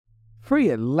Free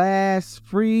at last,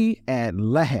 free at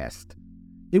last.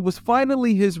 It was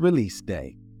finally his release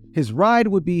day. His ride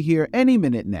would be here any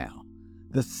minute now.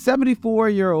 The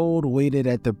 74-year-old waited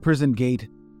at the prison gate,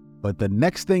 but the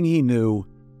next thing he knew,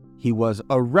 he was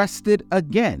arrested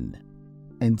again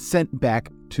and sent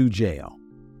back to jail.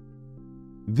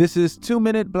 This is 2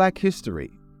 Minute Black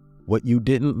History, what you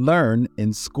didn't learn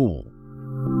in school.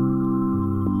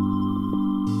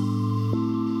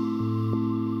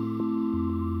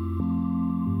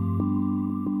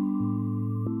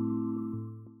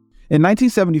 In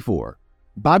 1974,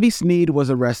 Bobby Sneed was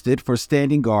arrested for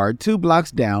standing guard 2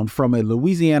 blocks down from a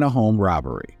Louisiana home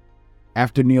robbery.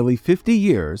 After nearly 50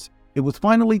 years, it was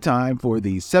finally time for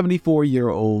the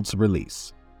 74-year-old's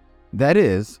release. That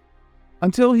is,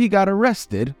 until he got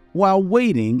arrested while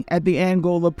waiting at the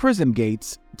Angola prison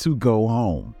gates to go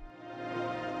home.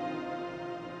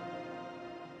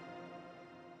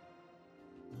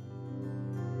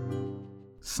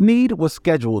 Sneed was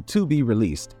scheduled to be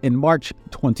released in March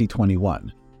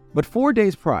 2021, but 4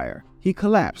 days prior, he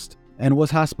collapsed and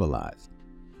was hospitalized.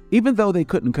 Even though they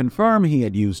couldn't confirm he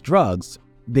had used drugs,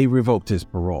 they revoked his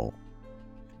parole.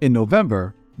 In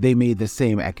November, they made the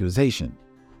same accusation.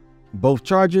 Both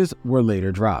charges were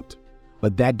later dropped,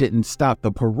 but that didn't stop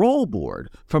the parole board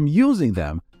from using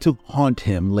them to haunt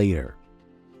him later.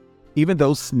 Even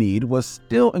though Sneed was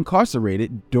still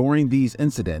incarcerated during these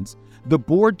incidents, the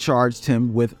board charged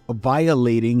him with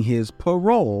violating his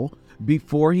parole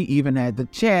before he even had the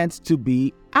chance to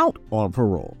be out on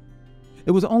parole.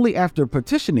 It was only after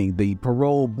petitioning the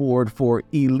parole board for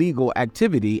illegal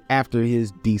activity after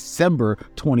his December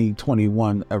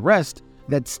 2021 arrest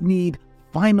that Sneed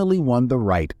finally won the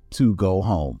right to go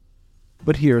home.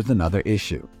 But here's another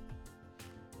issue.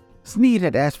 Sneed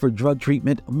had asked for drug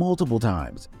treatment multiple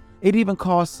times. It even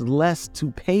costs less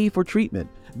to pay for treatment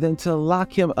than to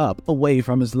lock him up away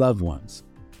from his loved ones.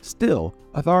 Still,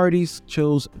 authorities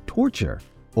chose torture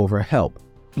over help,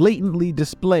 blatantly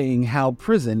displaying how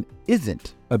prison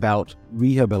isn't about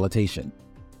rehabilitation.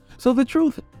 So the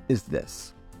truth is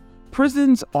this: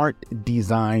 prisons aren't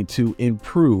designed to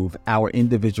improve our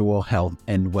individual health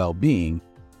and well-being,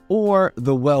 or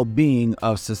the well-being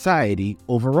of society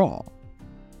overall.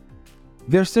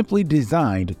 They're simply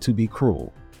designed to be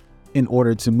cruel. In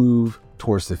order to move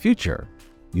towards the future,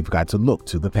 you've got to look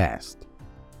to the past.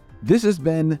 This has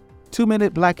been 2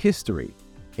 Minute Black History,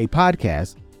 a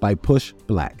podcast by Push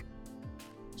Black.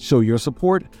 Show your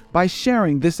support by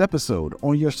sharing this episode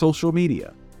on your social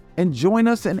media and join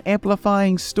us in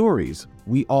amplifying stories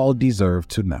we all deserve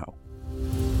to know.